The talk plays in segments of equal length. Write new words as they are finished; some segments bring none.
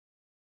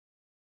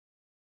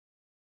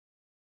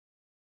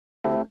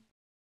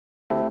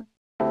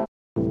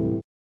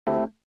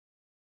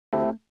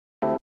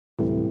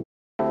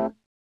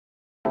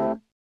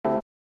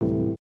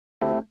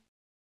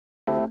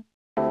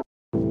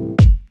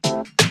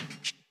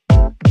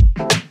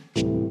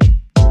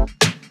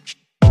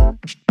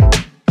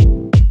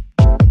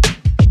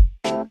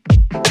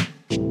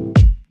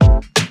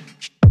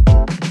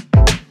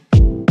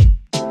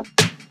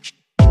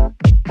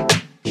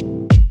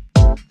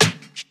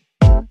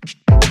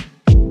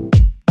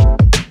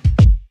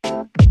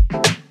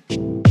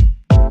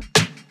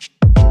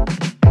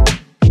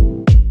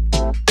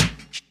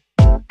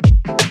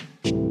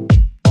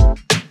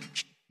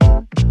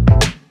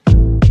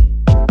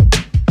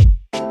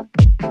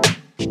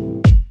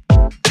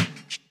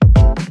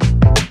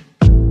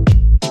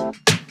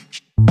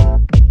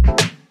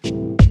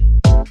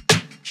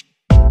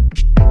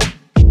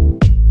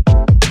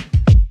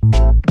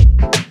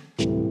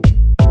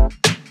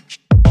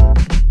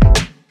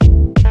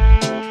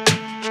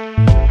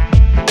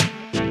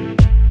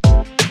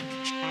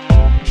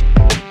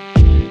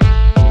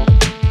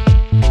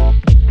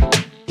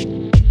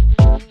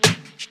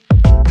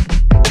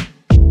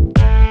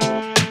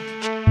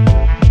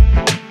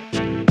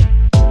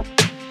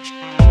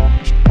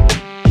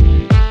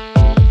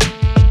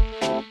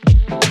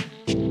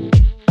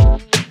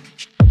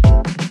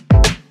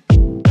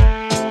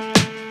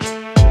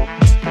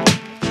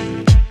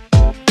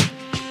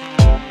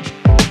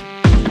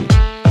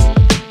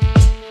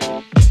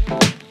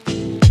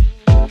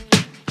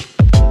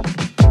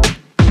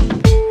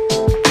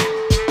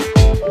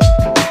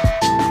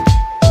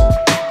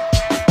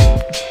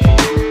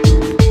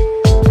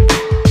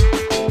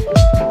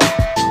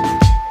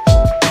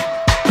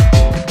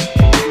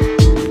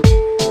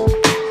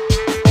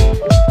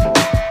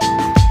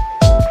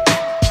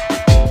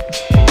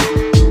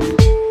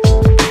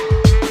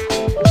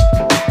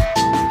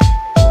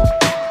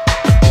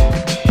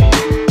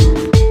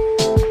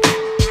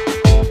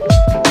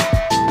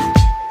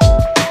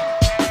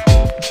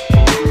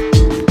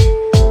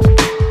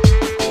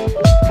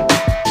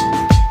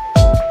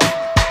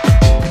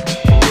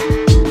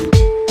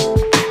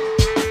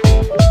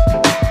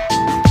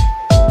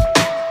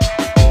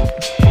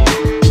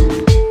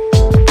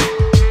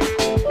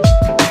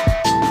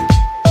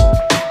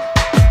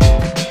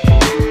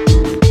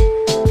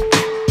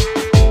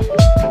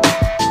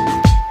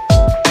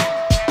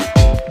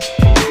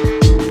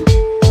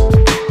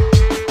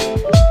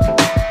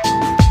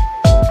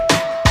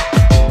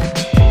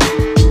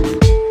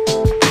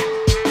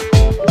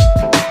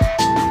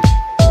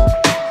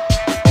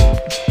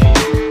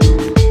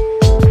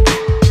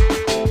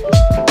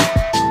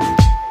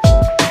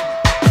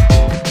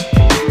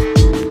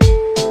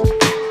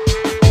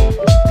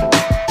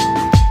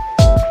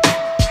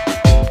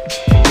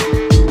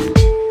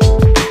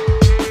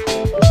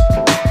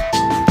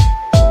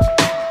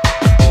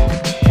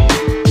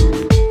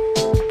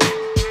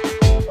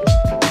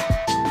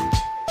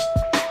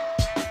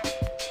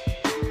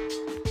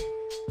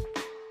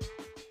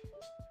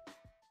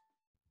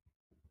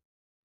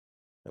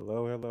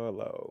Hello, hello,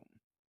 hello.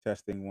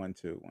 Testing 1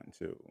 2 1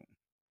 2.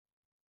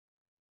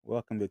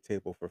 Welcome to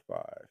Table for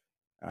Five.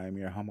 I am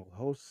your humble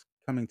host,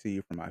 coming to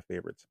you from my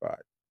favorite spot.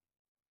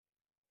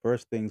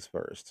 First things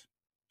first.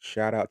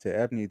 Shout out to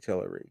Ebony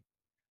Tillery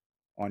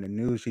on the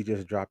news she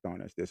just dropped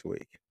on us this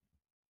week.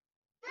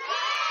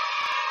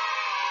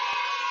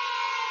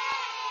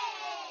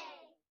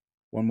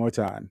 One more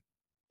time.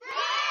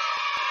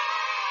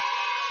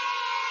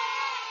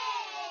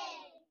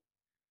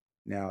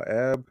 Now,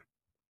 Eb,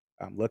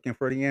 I'm looking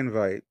for the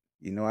invite.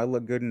 You know I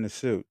look good in the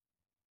suit.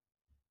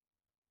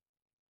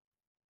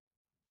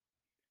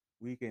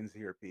 Weekends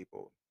here,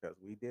 people, because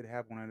we did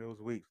have one of those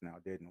weeks now,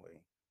 didn't we?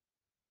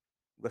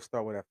 Let's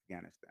start with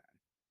Afghanistan.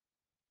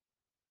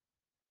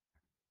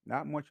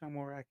 Not much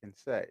more I can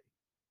say.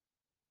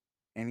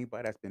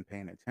 Anybody that's been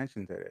paying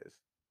attention to this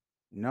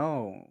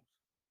knows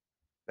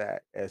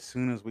that as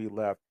soon as we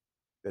left,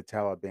 the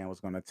Taliban was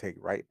going to take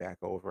right back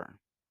over.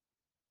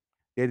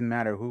 Didn't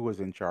matter who was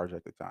in charge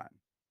at the time.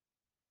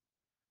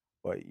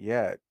 But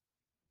yet,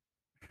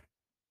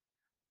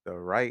 the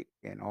right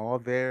in all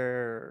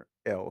their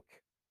ilk,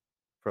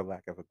 for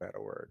lack of a better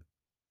word,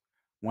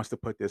 wants to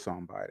put this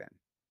on Biden.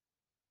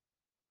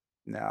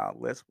 Now,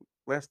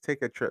 let's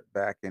take a trip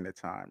back into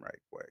time right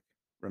quick.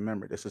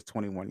 Remember, this is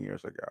 21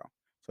 years ago.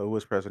 So who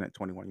was president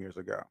 21 years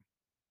ago?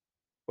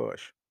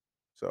 Bush.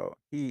 So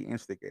he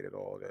instigated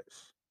all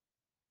this.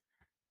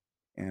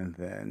 And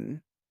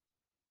then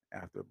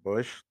after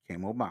Bush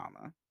came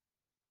Obama.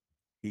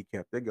 He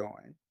kept it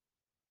going.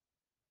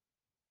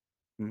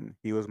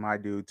 He was my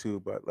dude too,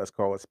 but let's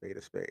call it spade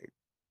a spade.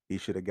 He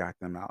should have got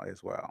them out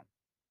as well.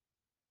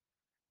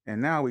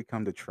 And now we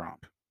come to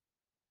Trump.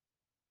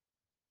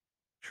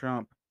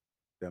 Trump,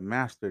 the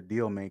master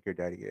deal maker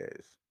that he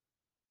is,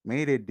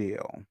 made a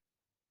deal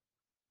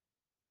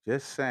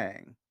just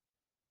saying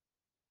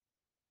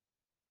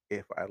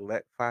if I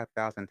let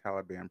 5,000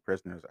 Taliban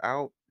prisoners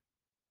out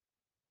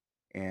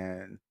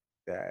and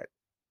that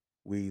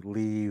we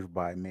leave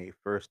by May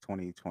 1st,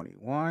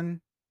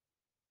 2021,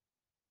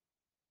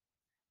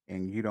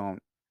 and you don't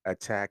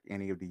attack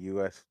any of the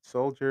US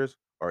soldiers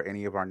or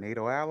any of our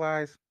NATO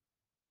allies,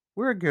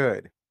 we're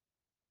good.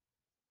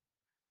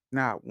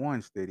 Not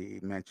once did he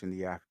mention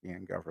the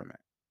Afghan government.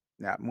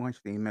 Not once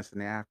did he mention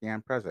the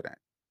Afghan president.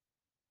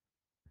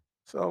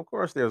 So of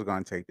course they was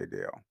going to take the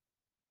deal.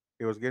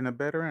 He was getting the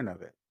better end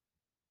of it.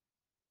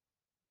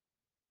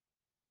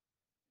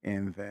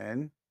 And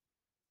then,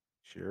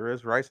 sure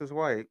as rice is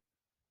white,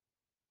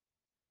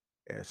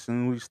 as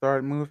soon as we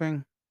start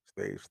moving,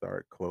 they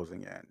start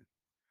closing in.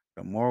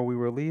 The more we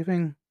were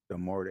leaving, the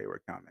more they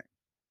were coming.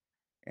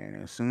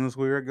 And as soon as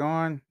we were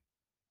gone,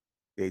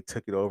 they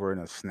took it over in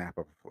a snap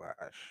of a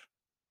flash.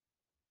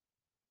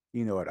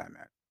 You know what I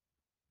meant.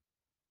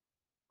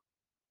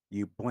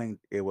 You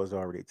blinked, it was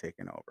already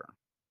taken over.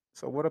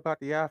 So what about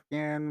the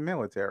Afghan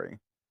military?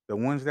 The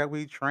ones that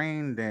we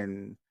trained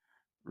and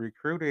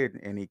recruited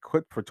and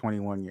equipped for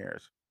 21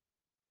 years.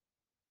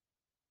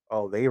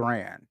 Oh, they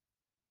ran.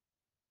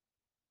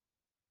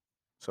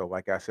 So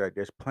like I said,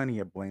 there's plenty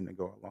of blame to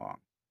go along.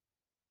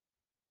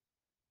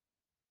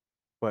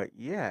 But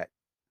yet,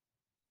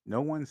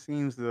 no one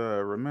seems to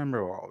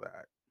remember all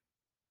that.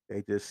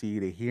 They just see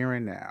the here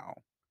and now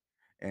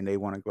and they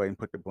want to go ahead and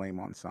put the blame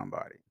on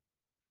somebody.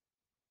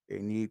 They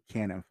need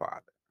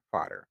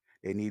fodder.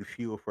 They need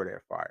fuel for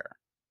their fire.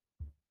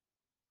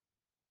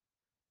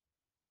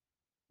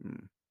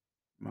 Hmm.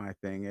 My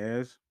thing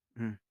is,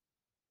 hmm,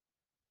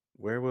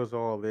 where was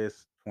all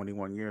this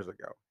 21 years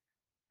ago?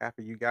 Half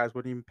of you guys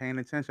weren't even paying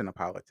attention to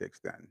politics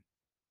then.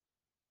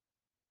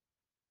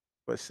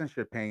 But since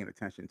you're paying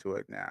attention to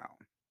it now,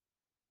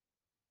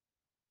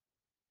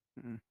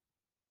 hmm,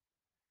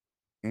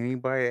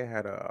 anybody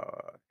had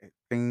a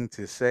thing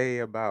to say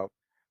about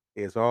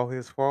is all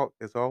his fault?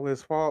 Is all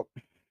his fault?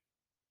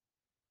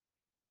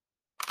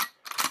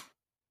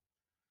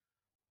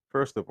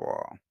 First of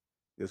all,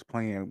 there's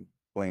plenty of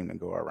blame to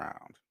go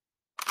around.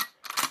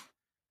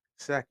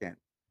 Second,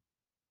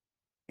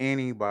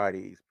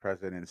 anybody's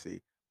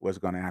presidency was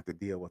going to have to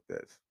deal with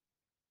this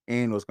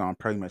and was going to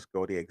pretty much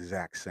go the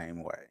exact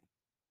same way.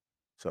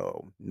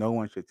 So no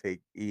one should take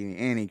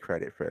any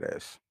credit for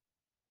this.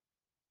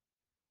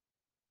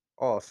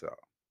 Also,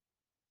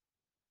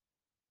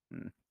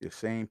 the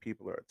same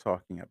people are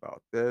talking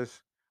about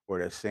this, or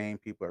the same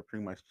people are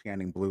pretty much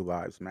chanting Blue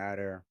Lives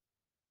Matter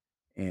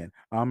and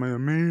I'm an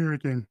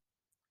American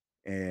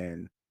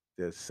and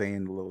just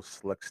saying little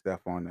slick stuff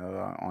on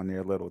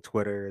their little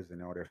Twitters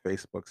and all their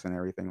Facebooks and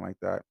everything like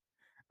that.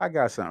 I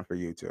got something for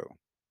you too.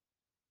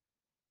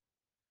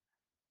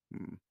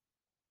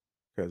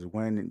 Because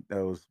when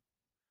those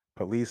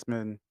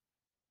policemen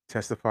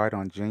testified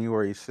on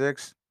January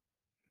 6th,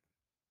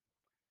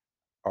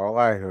 all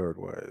I heard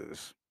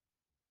was,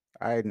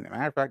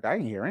 matter of fact, I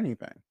didn't hear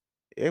anything.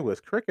 It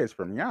was crickets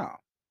from y'all.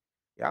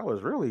 Y'all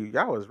was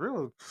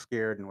real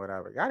scared and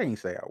whatever. Y'all didn't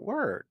say a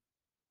word.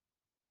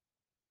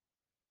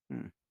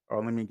 Hmm.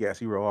 Or let me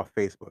guess, you were off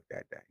Facebook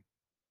that day.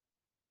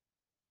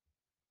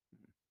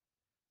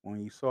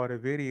 When you saw the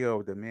video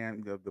of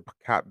the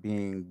cop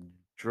being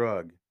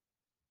drugged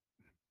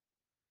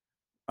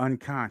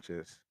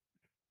unconscious,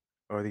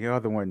 or the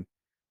other one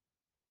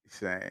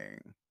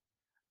saying,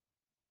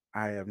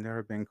 "I have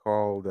never been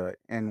called a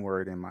N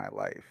word in my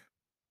life,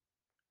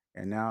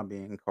 and now I'm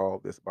being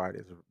called this by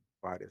this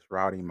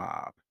rowdy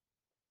mob."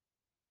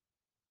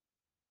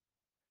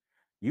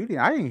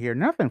 I didn't hear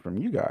nothing from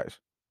you guys.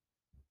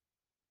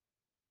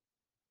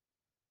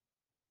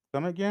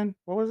 Come again?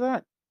 What was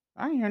that?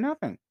 I didn't hear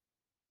nothing.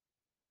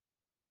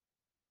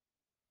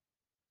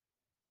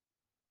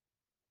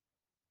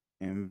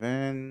 And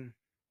then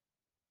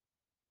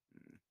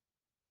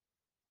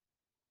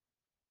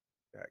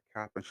that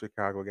cop in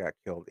Chicago got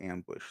killed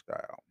ambush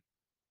style.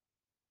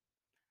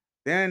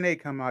 Then they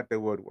come out the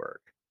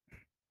woodwork.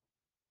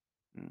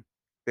 Mm.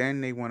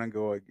 Then they wanna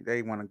go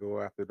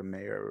after the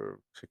mayor of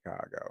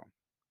Chicago.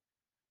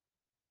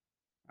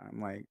 I'm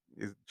like,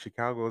 is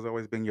Chicago has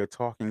always been your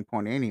talking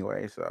point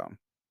anyway, so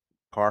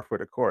par for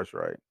the course,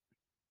 right?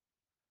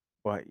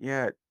 But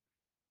yet,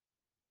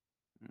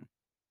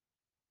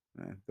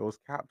 mm, those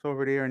cops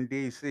over there in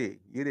DC,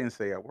 you didn't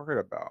say a word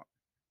about.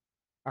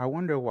 I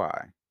wonder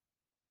why.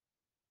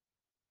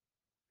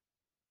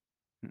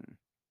 Hmm.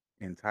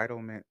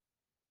 Entitlement,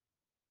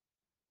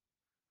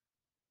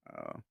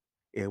 uh,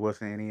 it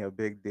wasn't any a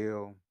big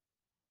deal.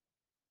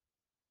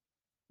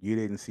 You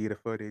didn't see the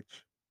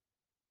footage.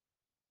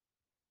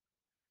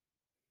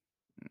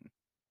 Mm.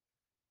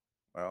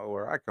 Well,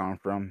 where I come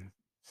from,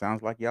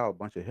 sounds like y'all a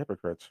bunch of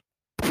hypocrites.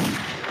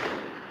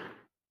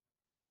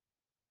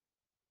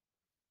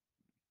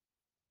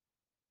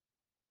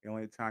 The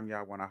only time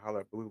y'all wanna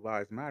holler "Blue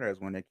Lives Matter" is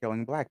when they're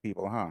killing black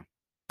people, huh?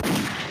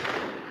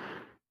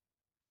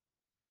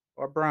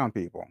 Or brown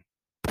people.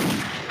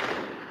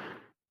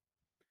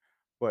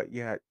 But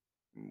yet,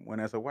 when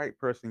as a white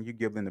person, you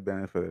give them the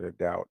benefit of the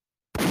doubt.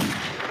 Eh,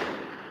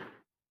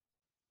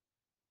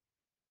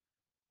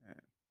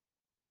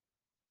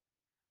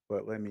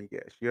 but let me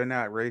guess, you're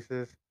not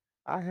racist?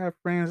 I have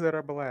friends that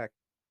are black.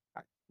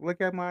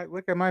 Look at my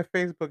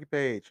Facebook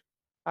page.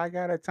 I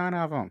got a ton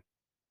of them.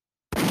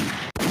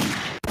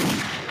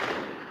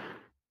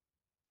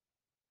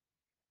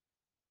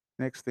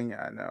 Next thing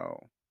I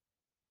know,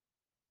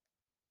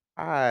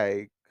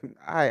 I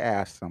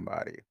asked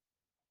somebody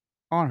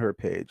on her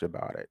page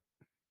about it,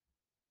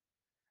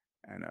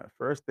 and the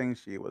first thing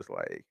she was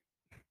like,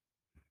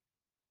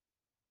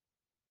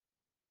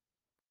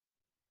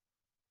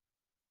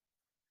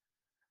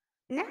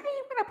 Now you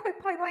want to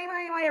put blame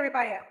on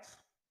everybody else.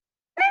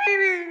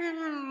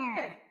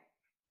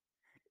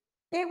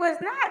 It was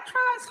not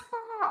Trump's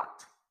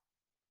fault.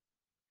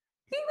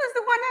 He was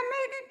the one that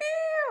made the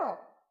deal.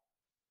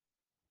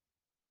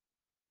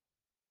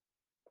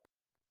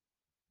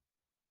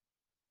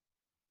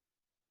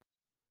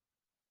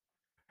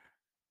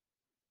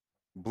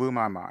 blew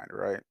my mind,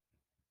 right?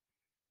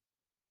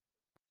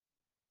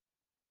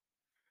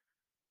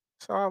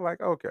 So I'm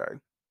like, okay.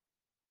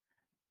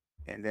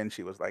 And then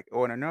she was like,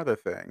 oh, and another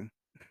thing.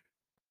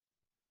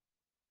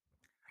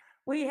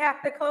 We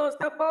have to close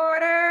the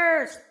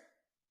borders.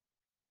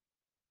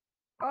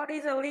 All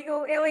these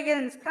illegal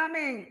aliens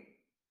coming.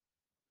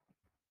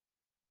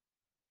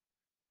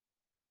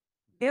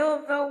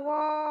 Build the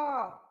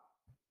wall.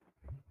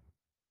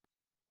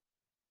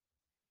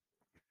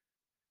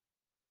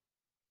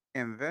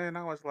 And then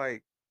I was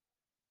like,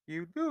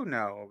 you do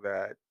know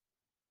that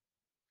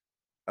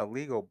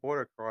illegal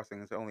border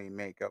crossings only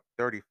make up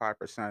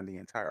 35% of the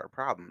entire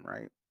problem,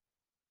 right?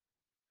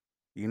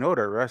 You know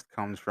the rest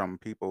comes from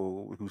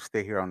people who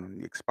stay here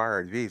on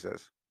expired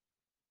visas.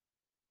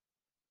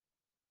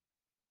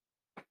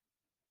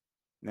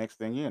 Next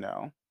thing you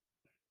know,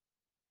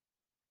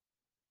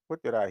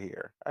 what did I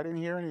hear? I didn't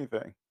hear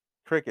anything.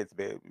 Crickets,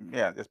 babe.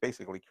 Yeah, just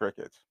basically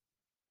crickets.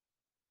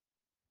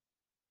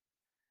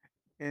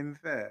 And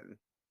then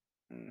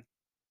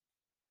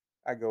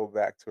I go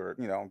back to her,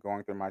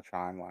 going through my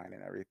timeline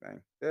and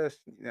everything.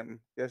 Just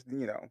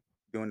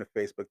doing the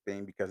Facebook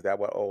thing because that's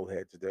what old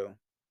heads do.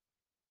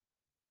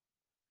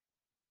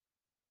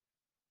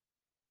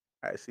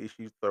 I see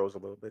she throws a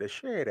little bit of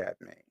shade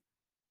at me.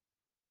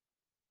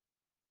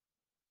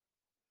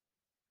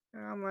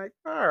 And I'm like,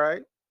 all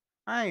right,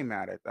 I ain't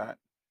mad at that.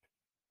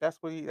 That's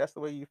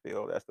the way you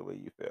feel. That's the way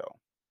you feel.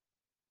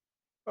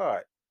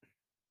 But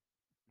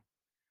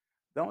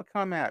don't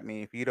come at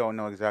me if you don't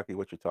know exactly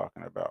what you're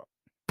talking about.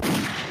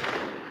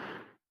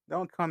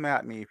 Don't come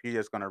at me if you're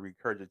just gonna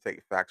regurgitate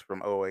facts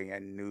from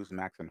OAN,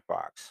 Newsmax, and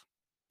Fox.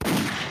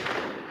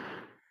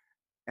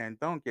 And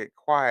don't get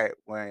quiet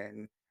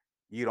when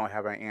you don't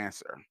have an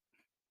answer.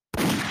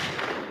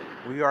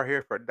 We are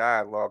here for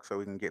dialogue so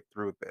we can get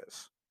through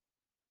this.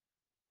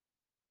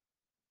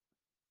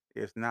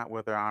 It's not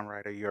whether I'm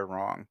right or you're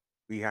wrong.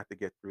 We have to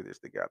get through this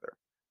together.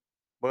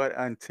 But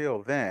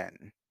until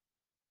then,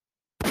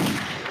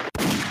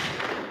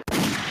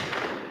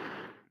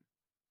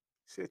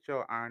 sit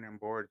your ironing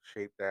board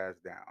shaped ass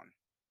down.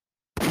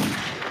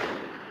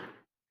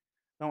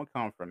 Don't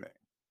come for me.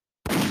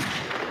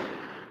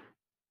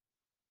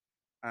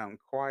 I'm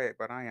quiet,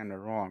 but I am the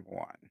wrong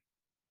one.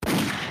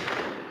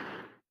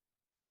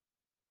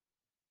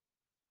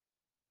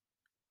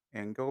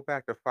 and go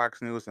back to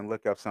Fox News and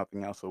look up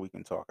something else so we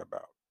can talk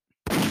about.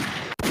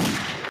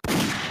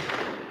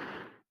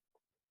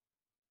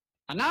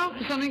 And now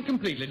for something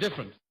completely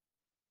different.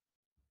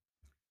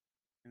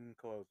 In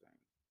closing,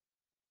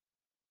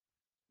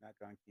 not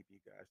going to keep you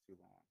guys too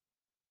long.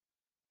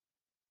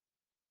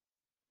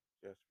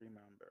 Just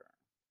remember,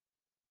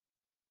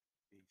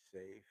 be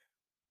safe,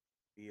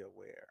 be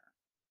aware,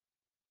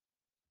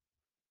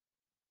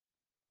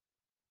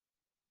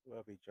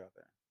 love each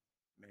other.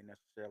 May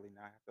necessarily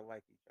not have to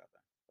like each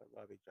other, but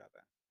love each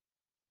other.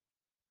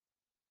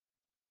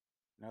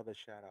 Another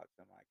shout out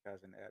to my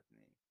cousin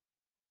Ebony.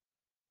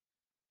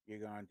 You're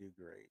going to do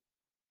great.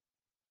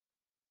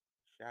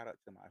 Shout out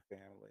to my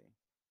family.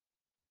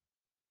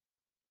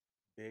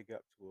 Big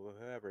up to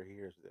whoever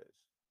hears this.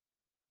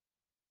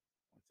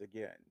 Once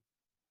again,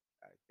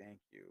 I thank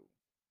you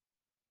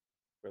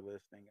for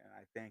listening and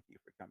I thank you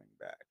for coming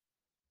back.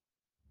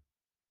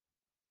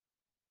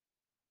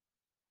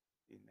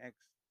 The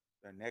next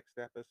the next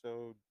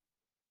episode,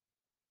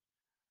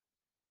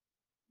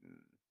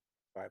 mm,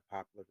 by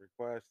popular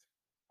request,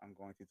 I'm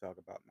going to talk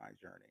about my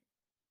journey.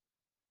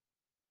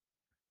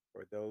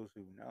 For those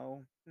who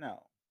know,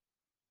 know.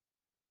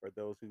 For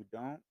those who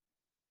don't,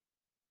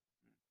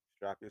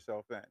 strap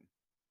yourself in.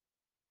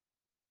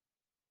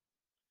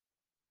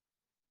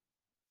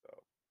 So,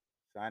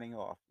 signing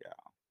off,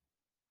 y'all,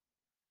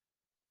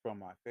 from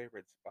my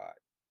favorite spot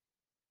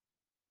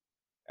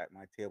at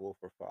my table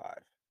for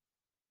five.